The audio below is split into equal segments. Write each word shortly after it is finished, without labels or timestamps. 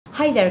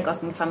Hi there,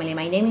 Cosmic Family.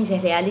 My name is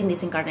Yesleal in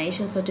this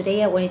incarnation. So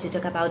today I wanted to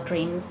talk about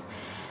dreams.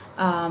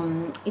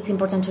 It's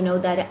important to know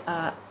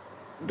that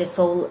the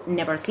soul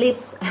never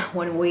sleeps.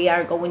 When we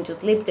are going to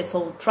sleep, the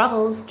soul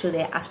travels to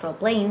the astral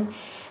plane,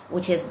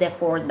 which is the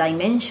fourth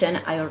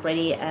dimension. I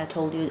already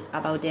told you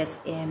about this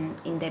in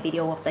the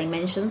video of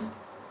dimensions.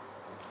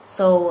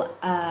 So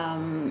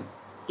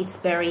it's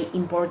very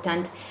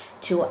important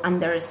to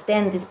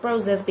understand this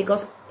process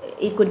because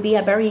it could be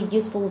a very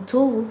useful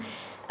tool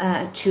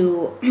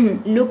to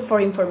look for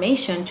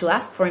information, to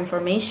ask for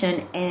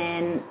information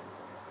and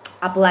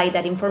apply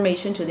that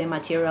information to the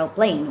material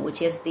plane,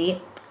 which is the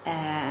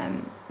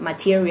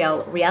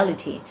material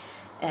reality.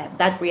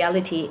 That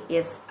reality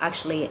is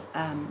actually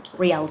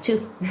real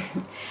too.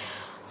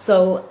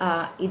 So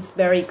it's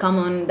very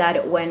common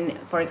that when,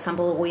 for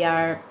example, we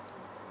are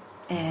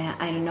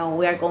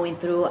we are going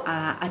through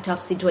a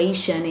tough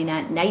situation in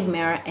a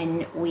nightmare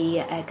and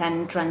we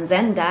can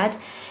transcend that.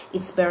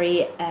 It's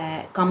very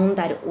common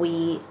that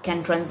we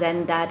can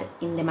transcend that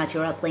in the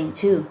material plane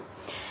too.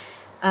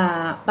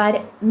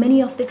 But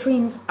many of the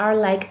dreams are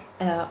like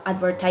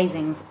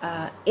advertisings.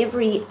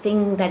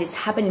 Everything that is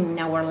happening in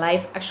our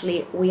life,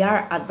 actually, we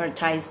are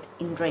advertised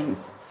in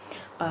dreams,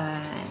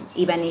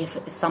 even if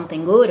it's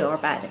something good or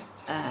bad.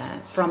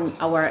 From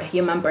our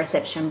human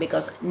perception,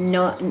 because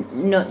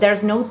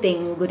there's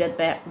nothing good or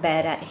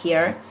bad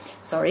here.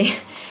 Sorry,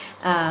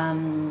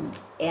 and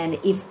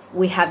if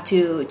we have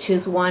to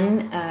choose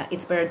one,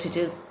 it's better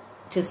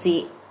to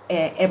see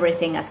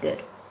everything as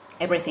good,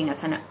 everything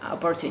as an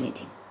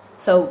opportunity.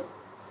 So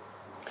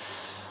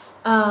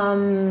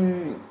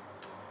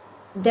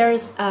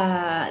there's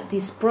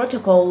this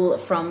protocol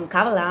from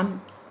Kabbalah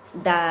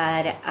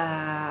that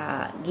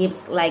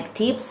gives like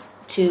tips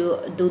to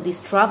do this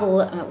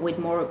travel with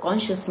more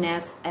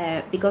consciousness,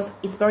 because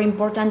it's very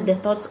important the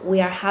thoughts we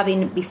are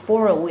having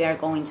before we are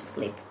going to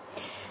sleep.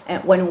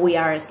 When we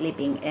are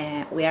sleeping,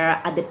 we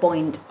are at the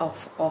point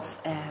of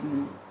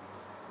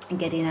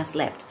getting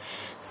asleep.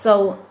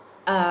 So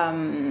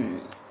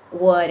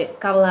what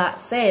Kabbalah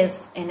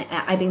says, and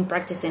I've been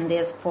practicing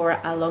this for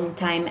a long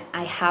time,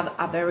 I have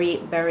a very,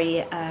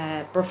 very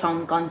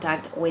profound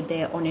contact with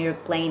the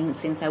Oniric plane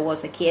since I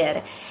was a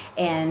kid,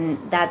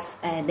 and that's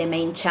the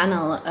main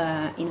channel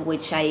in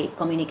which I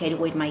communicate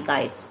with my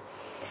guides.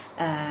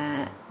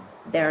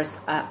 There's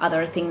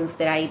other things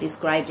that I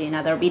described in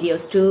other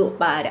videos too,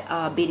 but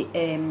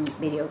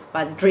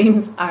but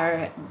dreams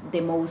are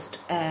the most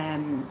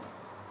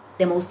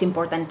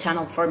important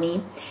channel for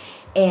me.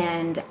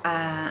 And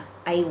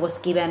I was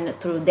given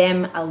through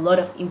them a lot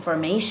of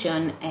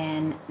information,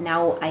 and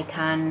now I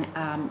can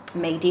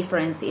make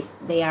difference if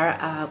they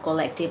are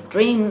collective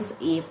dreams,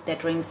 if the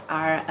dreams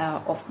are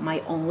of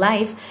my own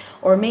life,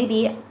 or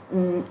maybe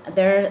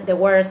there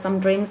were some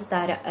dreams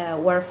that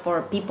were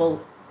for people.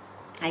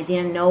 I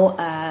didn't know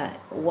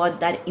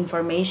what that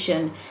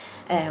information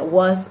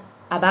was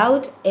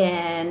about,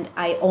 and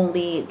I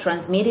only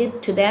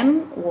transmitted to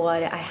them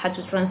what I had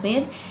to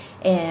transmit,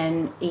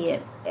 and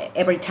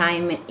every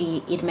time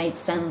it made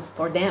sense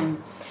for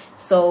them.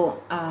 So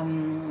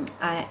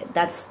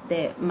that's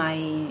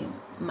my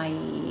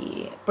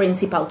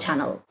principal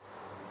channel.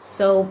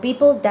 So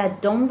people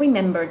that don't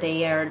remember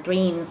their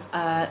dreams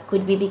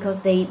could be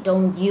because they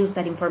don't use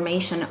that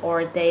information,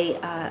 or they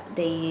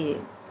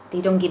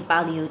don't give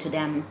value to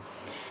them.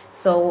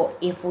 So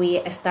if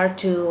we start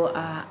to,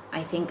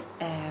 I think,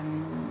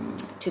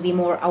 to be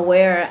more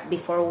aware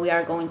before we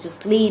are going to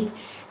sleep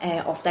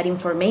of that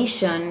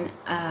information,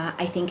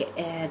 I think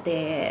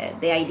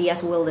the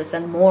ideas will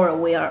descend more.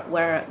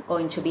 We're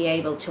going to be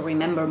able to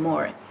remember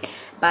more.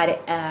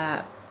 But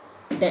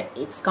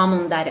it's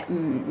common that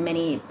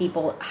many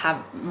people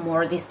have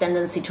more this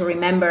tendency to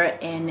remember,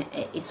 and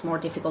it's more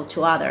difficult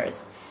to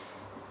others.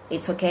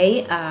 It's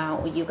okay,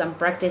 you can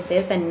practice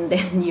this, and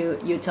then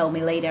you tell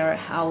me later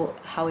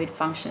how it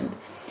functioned.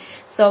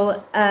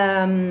 So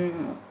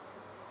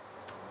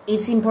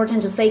it's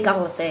important to say,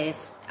 Kabbalah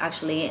says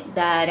actually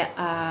that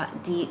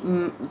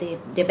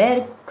the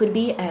bed could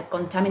be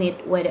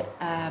contaminated with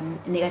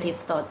negative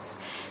thoughts.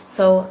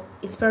 So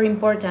it's very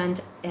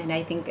important, and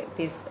I think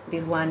this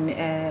one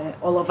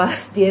all of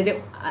us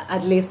did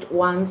at least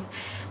once,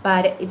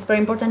 but it's very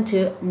important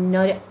to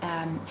not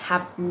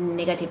have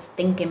negative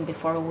thinking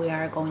before we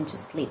are going to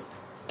sleep.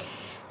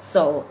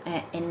 So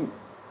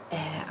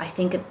I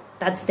think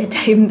that's the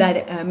time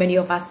that many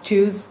of us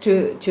choose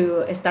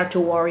to start to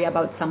worry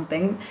about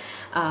something,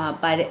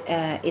 but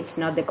it's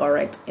not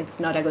it's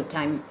not a good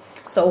time.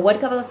 So what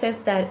Kabbalah says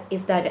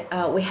is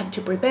that we have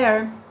to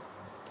prepare,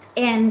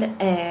 and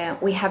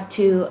we have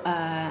to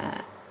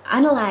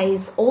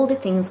analyze all the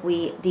things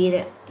we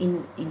did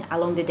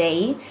along the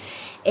day,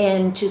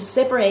 and to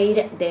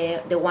separate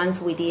the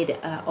ones we did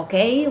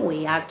okay,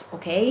 we act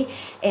okay,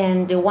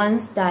 and the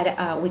ones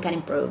that we can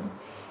improve.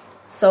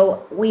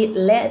 So we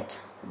let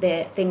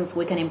the things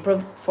we can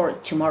improve for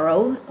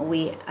tomorrow.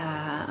 We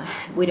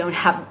don't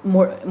have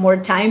more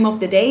time of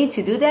the day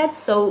to do that,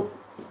 so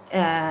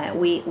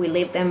we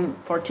leave them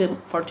for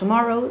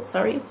tomorrow.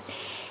 Sorry,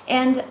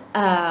 and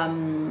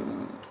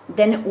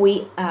then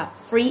we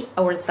free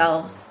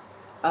ourselves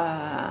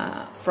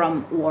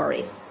from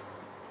worries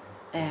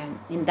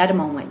in that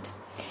moment.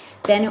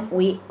 Then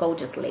we go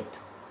to sleep.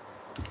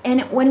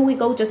 And when we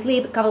go to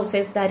sleep, Kabbalah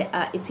says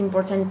that it's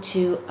important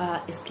to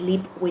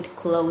sleep with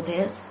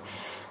clothes.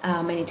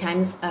 Many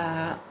times,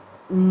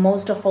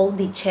 most of all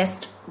the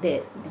chest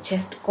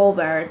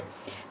covered,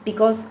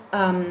 because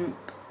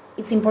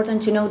it's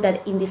important to know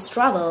that in this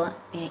travel,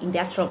 in the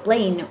astral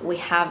plane, we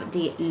have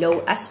the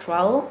low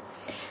astral,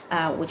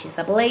 which is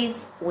a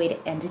place with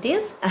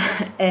entities.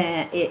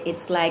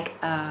 It's like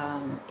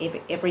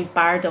every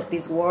part of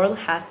this world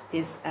has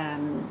these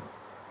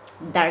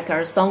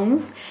darker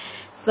zones.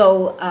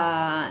 So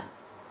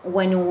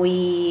when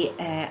we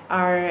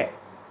are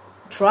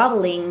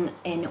traveling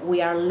and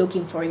we are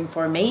looking for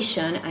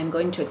information, I'm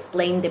going to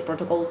explain the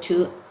protocol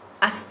to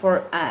ask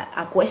for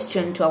a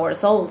question to our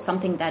soul,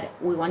 something that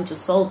we want to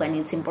solve and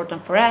it's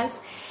important for us.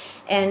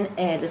 And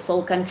the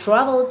soul can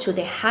travel to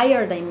the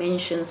higher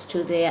dimensions,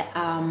 to the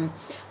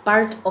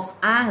part of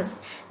us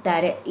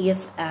that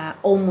is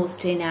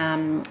almost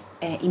in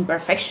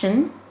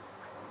imperfection.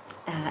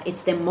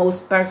 It's the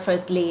most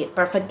perfectly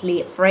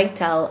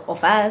fractal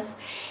of us,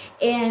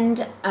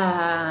 and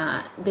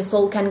the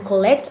soul can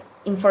collect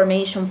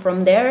information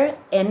from there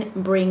and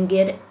bring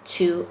it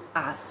to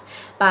us.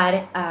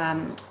 But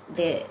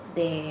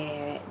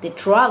the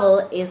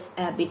travel is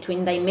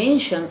between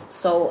dimensions,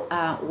 so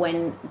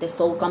when the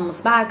soul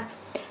comes back,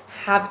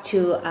 have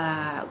to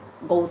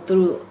go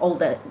through all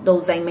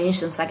those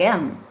dimensions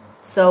again.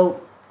 So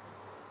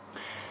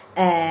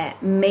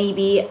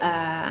maybe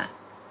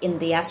in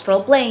the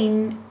astral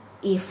plane,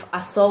 if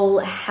a soul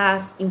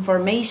has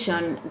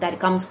information that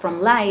comes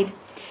from light,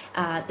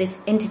 these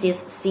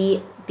entities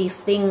see this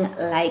thing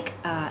like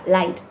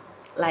light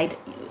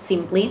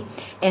simply,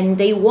 and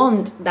they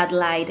want that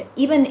light,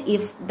 even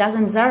if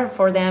doesn't serve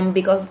for them,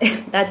 because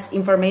that's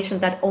information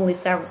that only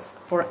serves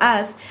for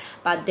us,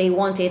 but they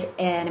want it,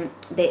 and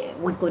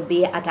we could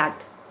be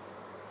attacked.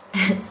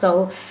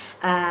 So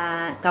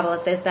Kabbalah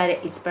says that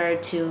it's better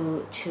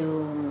to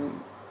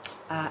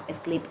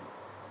sleep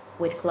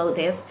with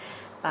clothes,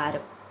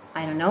 but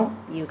I don't know,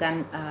 you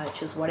can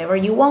choose whatever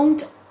you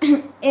want.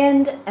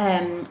 And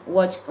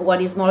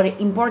what is more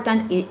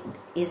important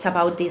is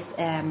about these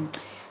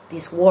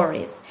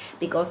worries,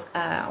 because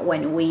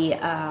when we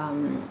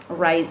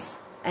raise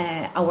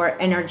our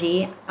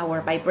energy, our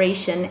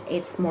vibration,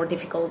 it's more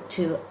difficult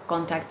to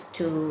contact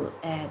to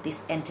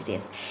these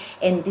entities.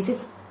 And this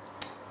is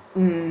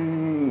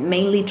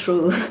mainly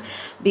true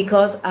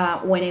because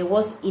when I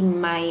was in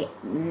my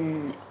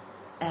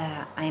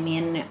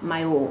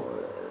my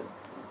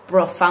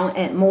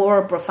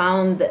more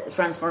profound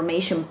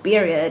transformation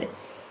period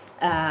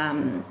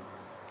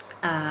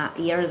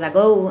years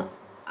ago,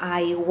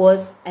 I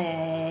was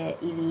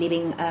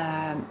leaving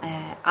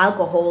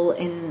alcohol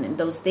and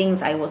those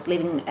things. I was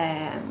leaving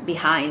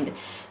behind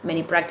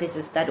many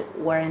practices that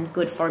weren't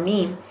good for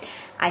me.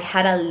 I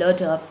had a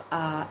lot of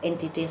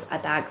entities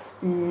attacks,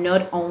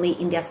 not only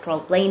in the astral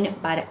plane,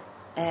 but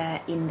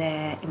in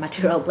the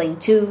material plane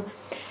too.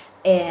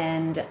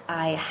 And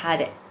I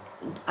had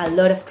a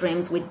lot of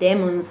dreams with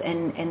demons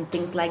and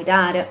things like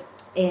that.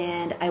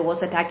 And I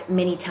was attacked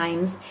many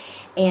times.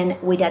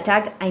 And with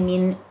attacked, I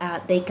mean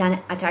they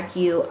can attack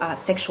you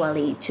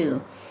sexually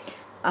too.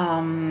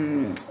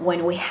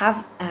 When we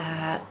have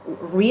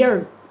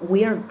weird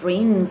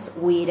dreams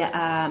with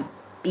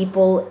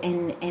people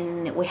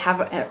and we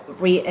have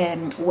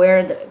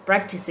weird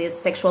practices,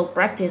 sexual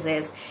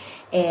practices,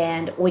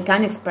 and we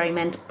can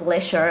experiment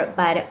pleasure,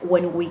 but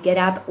when we get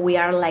up, we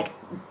are like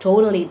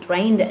totally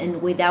drained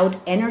and without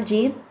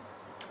energy.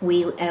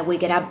 We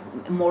get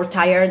up more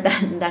tired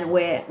than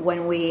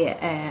when we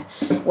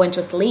went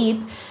to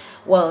sleep.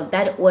 Well,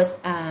 that was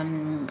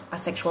a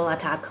sexual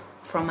attack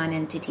from an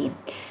entity.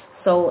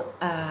 So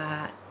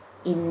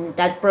in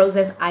that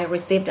process, I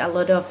received a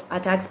lot of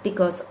attacks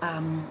because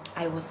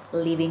I was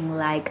living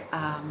like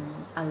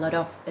a lot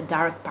of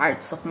dark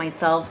parts of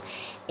myself,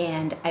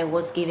 and I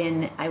was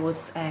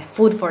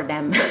food for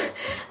them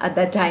at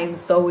that time.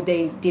 So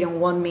they didn't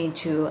want me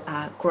to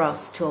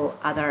cross to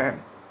other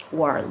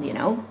world, you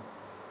know,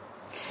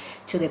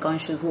 to the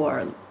conscious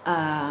world.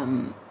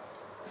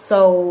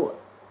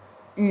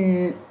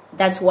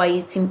 That's why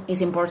it's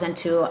important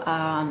to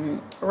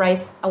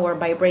raise our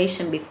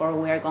vibration before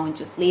we are going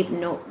to sleep.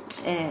 No,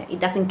 it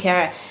doesn't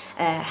care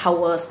how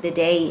was the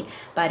day,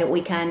 but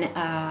we can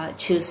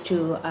choose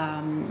to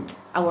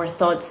our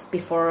thoughts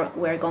before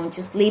we're going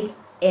to sleep,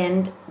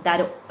 and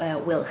that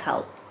will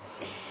help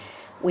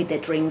with the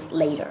dreams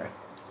later.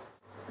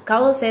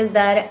 Kabbalah says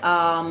that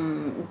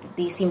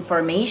this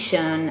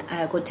information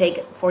could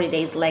take 40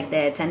 days, like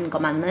the 10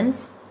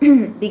 commandments,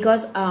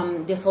 because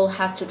the soul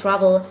has to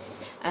travel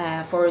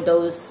for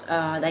those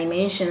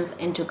dimensions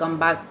and to come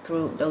back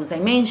through those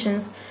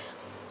dimensions.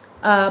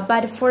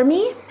 But for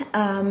me,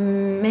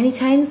 many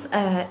times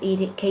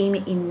it came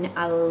in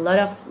a lot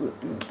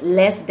of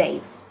less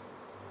days.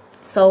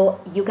 So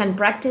you can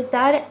practice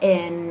that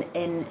and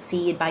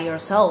see it by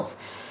yourself.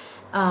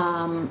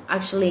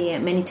 Actually,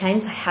 many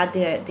times I had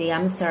the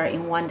answer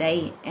in one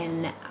day,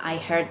 and I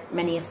heard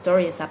many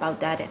stories about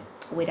that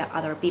with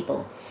other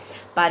people.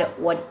 But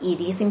what it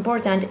is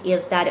important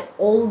is that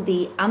all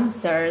the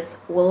answers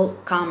will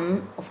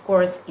come, of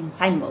course, in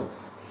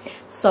symbols.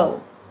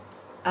 So,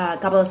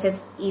 Kabbalah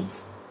says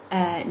it's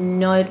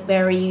not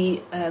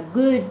very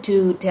good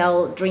to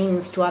tell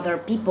dreams to other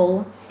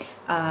people,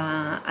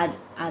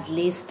 at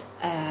least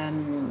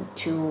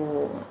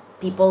to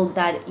people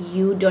that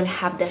you don't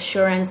have the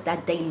assurance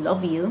that they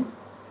love you.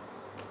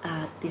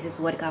 This is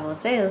what Kabbalah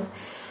says,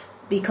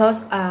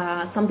 because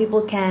some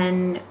people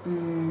can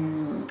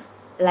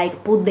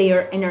like put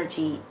their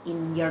energy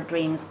in your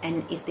dreams,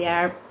 and if they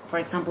are, for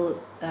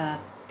example,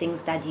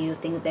 things that you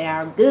think they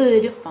are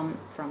good from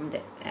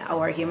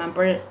our human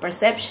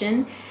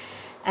perception,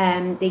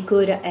 they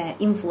could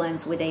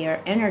influence with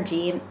their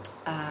energy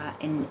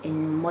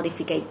and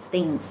modify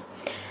things.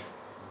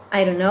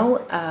 I don't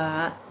know.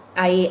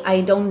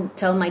 I don't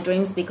tell my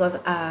dreams because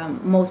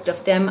most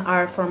of them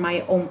are for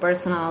my own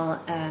personal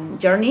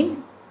journey.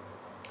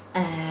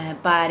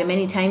 But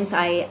many times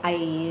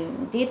I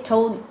did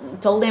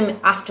told them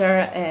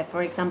after,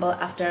 for example,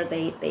 after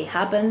they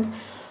happened,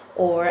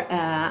 or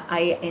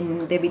I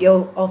in the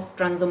video of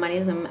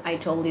transhumanism I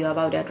told you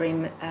about a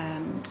dream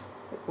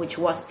which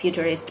was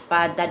futurist,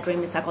 but that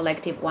dream is a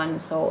collective one,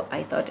 so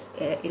I thought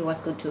it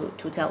was good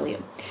to tell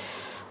you.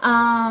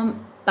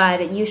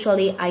 But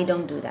usually I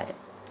don't do that.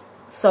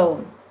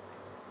 So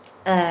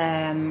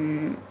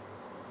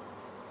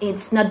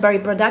it's not very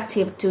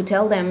productive to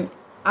tell them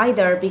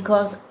either,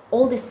 because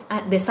all this,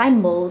 the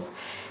symbols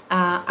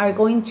are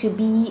going to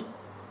be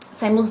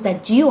symbols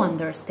that you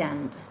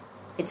understand.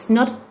 It's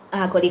not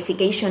a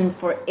codification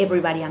for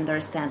everybody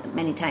understand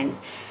many times,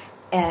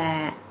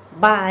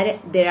 but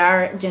there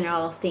are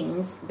general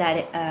things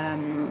that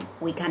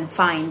we can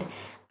find.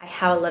 I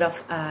have a lot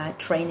of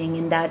training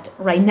in that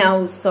right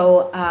now,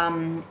 so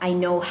I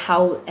know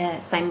how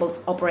symbols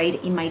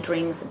operate in my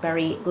dreams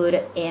very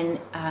good, and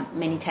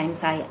many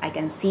times I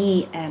can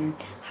see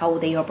how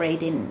they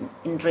operate in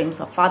dreams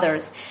of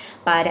others,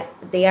 but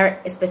they are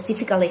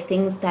specifically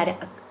things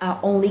that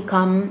only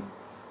come,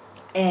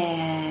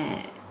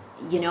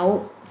 you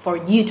know, for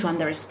you to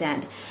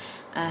understand.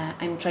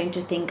 I'm trying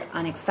to think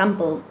an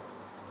example.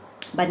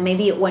 But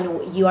maybe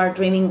when you are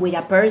dreaming with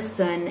a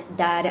person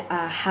that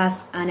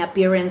has an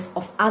appearance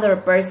of other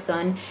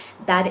person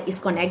that is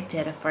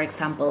connected, for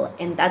example,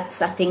 and that's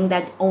a thing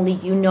that only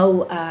you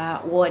know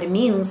what it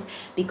means,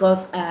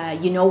 because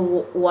you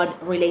know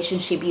what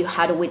relationship you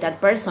had with that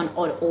person,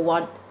 or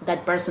what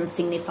that person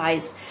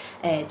signifies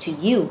to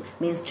you,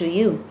 means to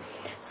you.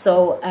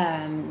 So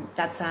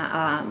that's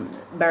a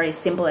very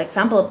simple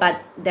example,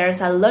 but there's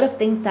a lot of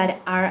things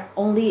that are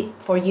only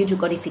for you to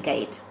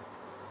codificate.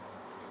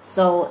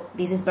 So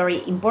this is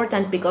very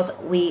important, because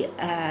we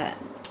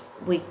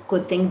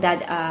could think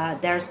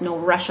that there's no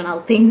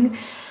rational thing,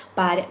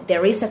 but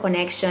there is a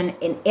connection,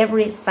 and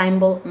every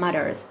symbol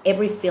matters.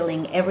 Every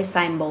feeling, every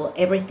symbol,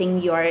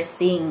 everything you are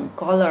seeing,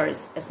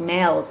 colors,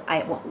 smells.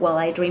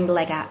 I dream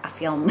like a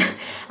film.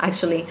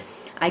 Actually,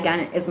 I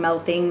can smell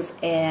things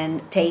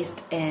and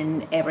taste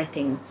and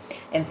everything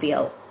and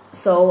feel.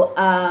 So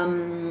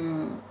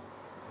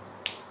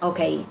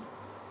okay.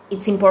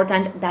 It's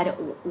important that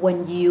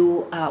when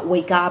you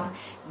wake up,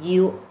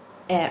 you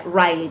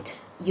write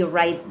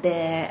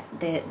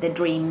the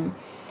dream.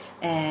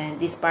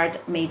 This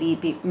part,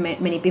 maybe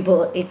many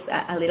people, it's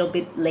a little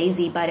bit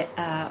lazy, but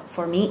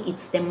for me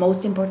it's the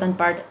most important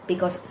part,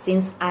 because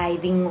since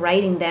I've been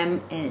writing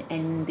them,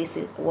 and this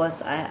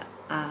was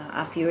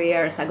a few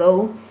years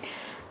ago,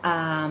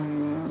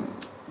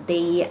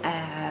 they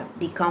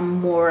become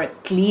more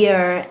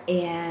clear,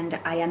 and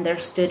I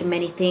understood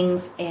many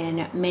things,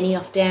 and many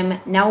of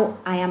them now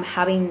I am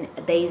having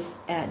days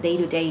day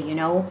to day, you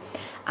know.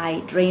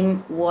 I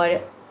dream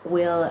what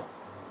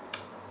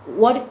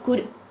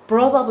could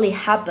probably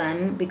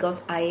happen,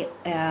 because I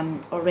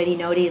already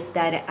noticed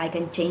that I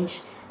can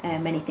change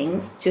many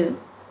things too.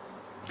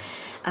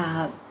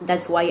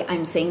 That's why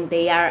I'm saying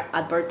they are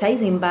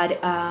advertising,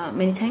 but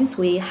many times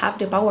we have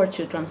the power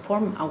to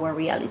transform our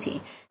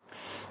reality.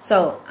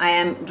 So I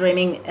am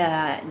dreaming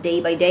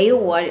day by day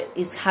what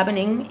is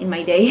happening in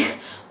my day.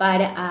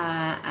 But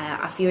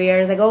a few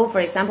years ago, for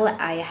example,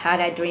 I had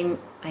a dream,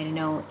 I don't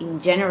know, in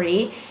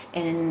January,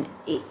 and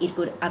it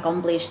could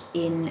accomplish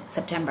in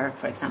September,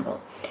 for example.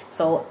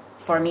 So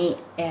for me,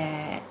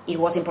 it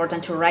was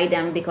important to write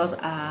them, because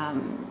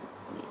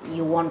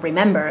you won't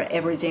remember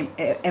every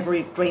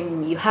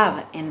dream you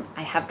have, and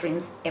I have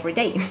dreams every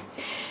day.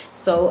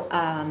 So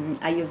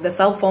I use the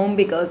cell phone,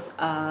 because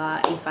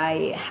if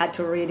I had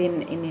to read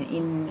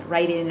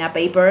write it in a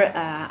paper,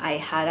 I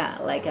had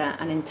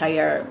an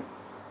entire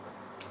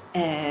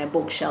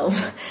bookshelf.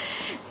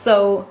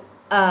 So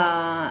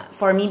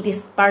for me,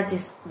 this part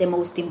is the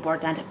most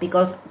important,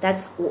 because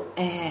that's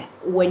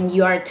when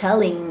you are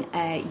telling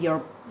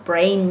your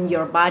brain,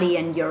 your body,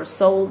 and your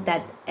soul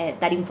that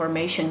that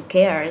information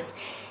cares,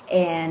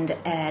 and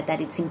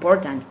that it's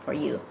important for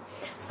you.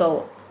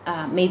 So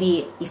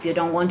maybe if you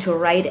don't want to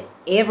write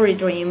every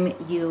dream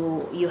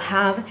you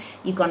have,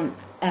 you can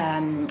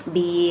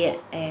be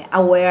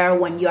aware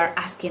when you are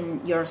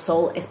asking your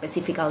soul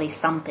specifically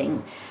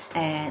something.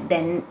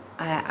 Then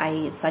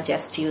I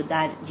suggest you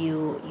that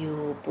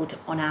you put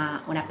on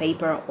a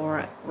paper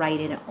or write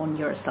it on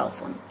your cell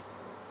phone.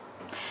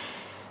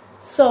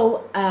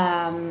 So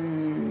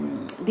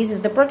this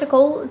is the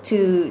protocol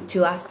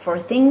to ask for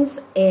things,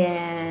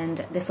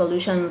 and the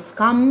solutions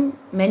come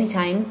many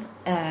times.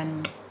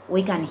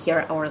 We can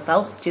hear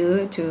ourselves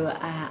too to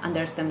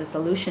understand the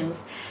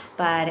solutions,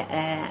 but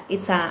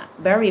it's a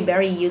very,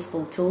 very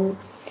useful tool.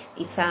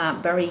 It's a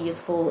very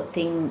useful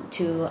thing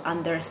to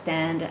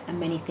understand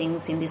many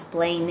things in this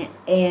plane.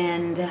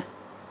 And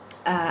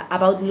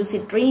about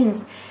lucid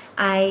dreams,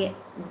 I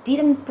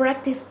didn't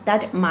practice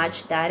that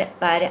much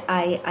but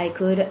I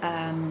could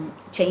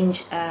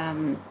change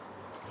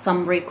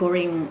some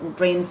recurring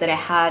dreams that I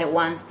had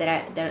once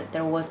that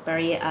there was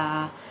very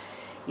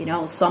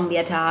zombie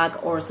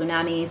attack or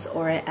tsunamis,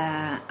 or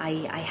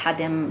I had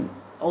them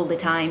all the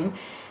time,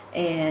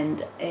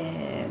 and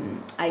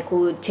I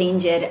could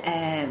change it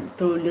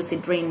through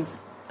lucid dreams.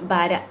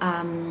 But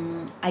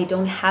I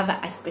don't have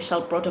a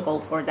special protocol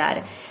for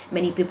that.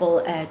 Many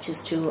people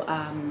choose to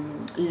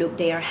look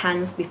their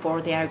hands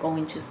before they are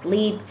going to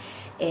sleep,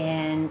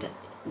 and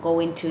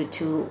going to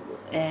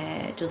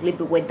sleep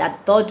with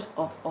that thought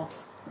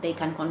of they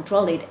can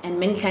control it. And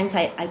many times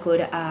I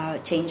could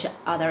change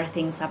other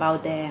things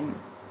about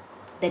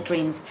the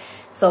dreams,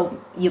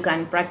 so you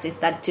can practice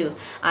that too.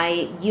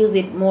 I use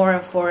it more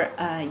for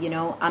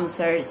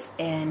answers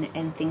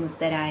and things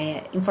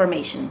that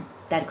information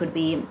that could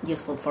be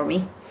useful for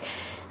me.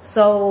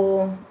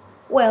 So,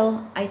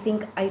 well, I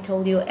think I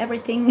told you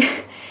everything.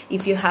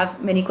 If you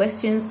have many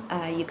questions,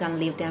 you can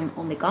leave them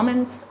on the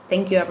comments.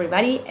 Thank you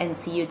everybody, and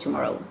see you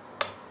tomorrow.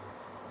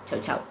 Ciao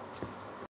ciao.